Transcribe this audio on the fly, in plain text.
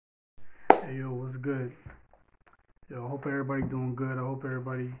Hey yo, what's good? Yo, I hope everybody doing good. I hope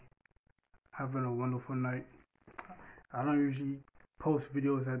everybody having a wonderful night. I don't usually post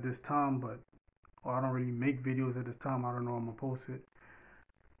videos at this time, but or I don't really make videos at this time. I don't know I'm gonna post it,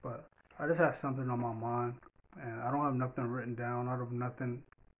 but I just had something on my mind, and I don't have nothing written down. I don't have nothing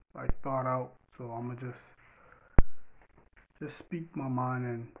like thought out, so I'm gonna just speak my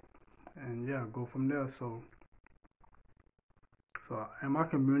mind and yeah, go from there. So in my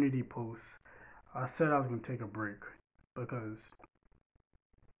community post, I said I was gonna take a break because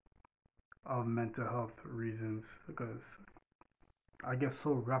of mental health reasons because I get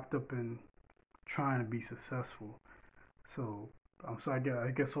so wrapped up in trying to be successful. So I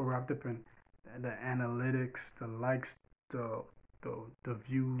get so wrapped up in the analytics, the likes, the the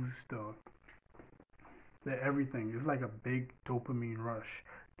views, the everything. It's like a big dopamine rush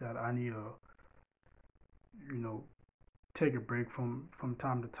that I need to you know take a break from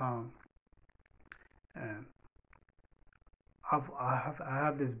time to time. And I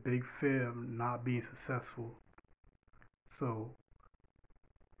have this big fear of not being successful. So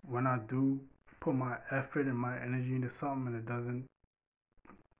when I do put my effort and my energy into something and it doesn't,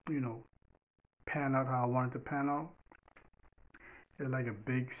 you know, pan out how I want it to pan out, it's like a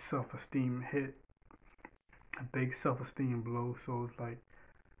big self-esteem hit, a big self-esteem blow. So it's like,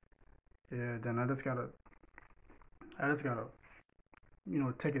 yeah, then I just gotta,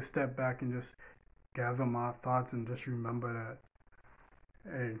 take a step back and just gather my thoughts and just remember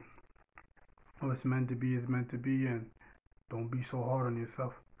that, hey, what's meant to be is meant to be, and don't be so hard on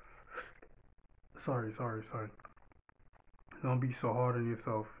yourself. Sorry. Don't be so hard on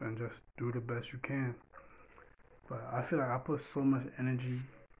yourself and just do the best you can. But I feel like I put so much energy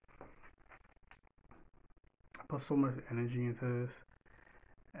into this,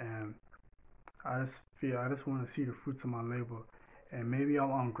 and I just want to see the fruits of my labor, and maybe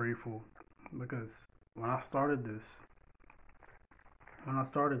I'm ungrateful because when I started this, when I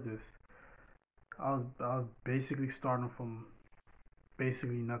started this, I was basically starting from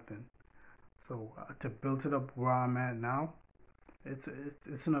basically nothing. So to build it up where I'm at now, it's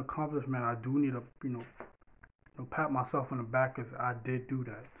an accomplishment. I do need to pat myself on the back because I did do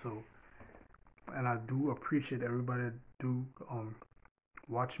that. So and I do appreciate everybody that do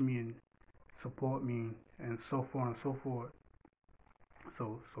watch me and support me and so forth and so forth.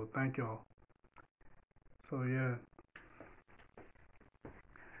 So thank y'all. So yeah,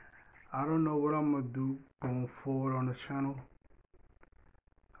 I don't know what I'm gonna do going forward on this channel.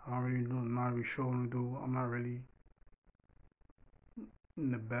 I don't really know. I'm not really sure what I'm gonna do. I'm not really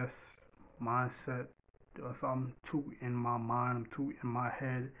in the best mindset. So I'm too in my mind. I'm too in my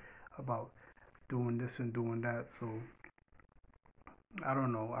head about doing this and doing that. So I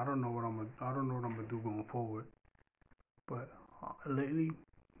don't know. I don't know what I'm gonna do going forward. But lately,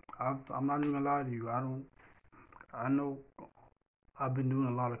 I'm not even gonna lie to you. I don't. I know I've been doing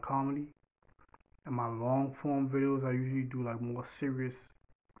a lot of comedy. In my long form videos, I usually do like more serious,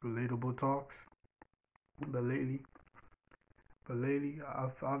 relatable talks. But lately,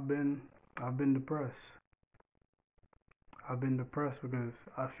 I've been depressed. I've been depressed because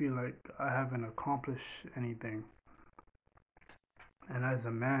I feel like I haven't accomplished anything. And as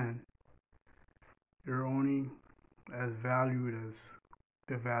a man, you're only as valued as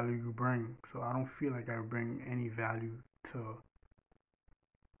the value you bring. So I don't feel like I bring any value to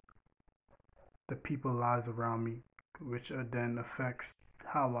the people lives around me, which then affects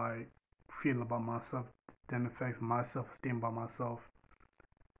how I feel about myself, then affects my self-esteem by myself,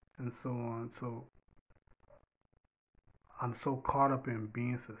 and so on. So I'm so caught up in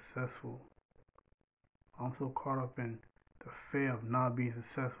being successful. I'm so caught up in the fear of not being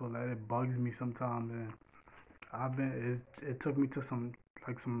successful that it bugs me sometimes, and it took me to some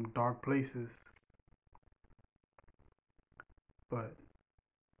dark places, but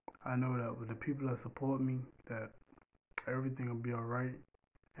I know that with the people that support me, that everything will be alright,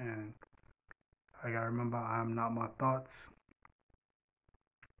 and I gotta remember I am not my thoughts,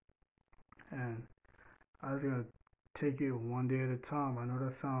 and I just gotta take it one day at a time. I know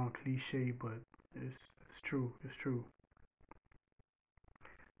that sounds cliche, but it's true. It's true.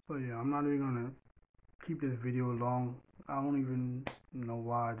 So yeah, I'm not even gonna keep this video long. I don't even know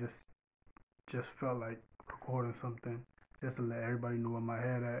why. I just felt like recording something just to let everybody know where my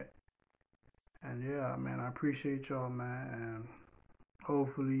head at. And yeah, man, I appreciate y'all, man, and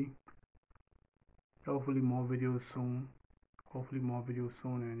hopefully, hopefully more videos soon. Hopefully more videos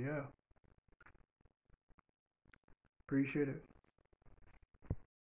soon, and yeah, appreciate it.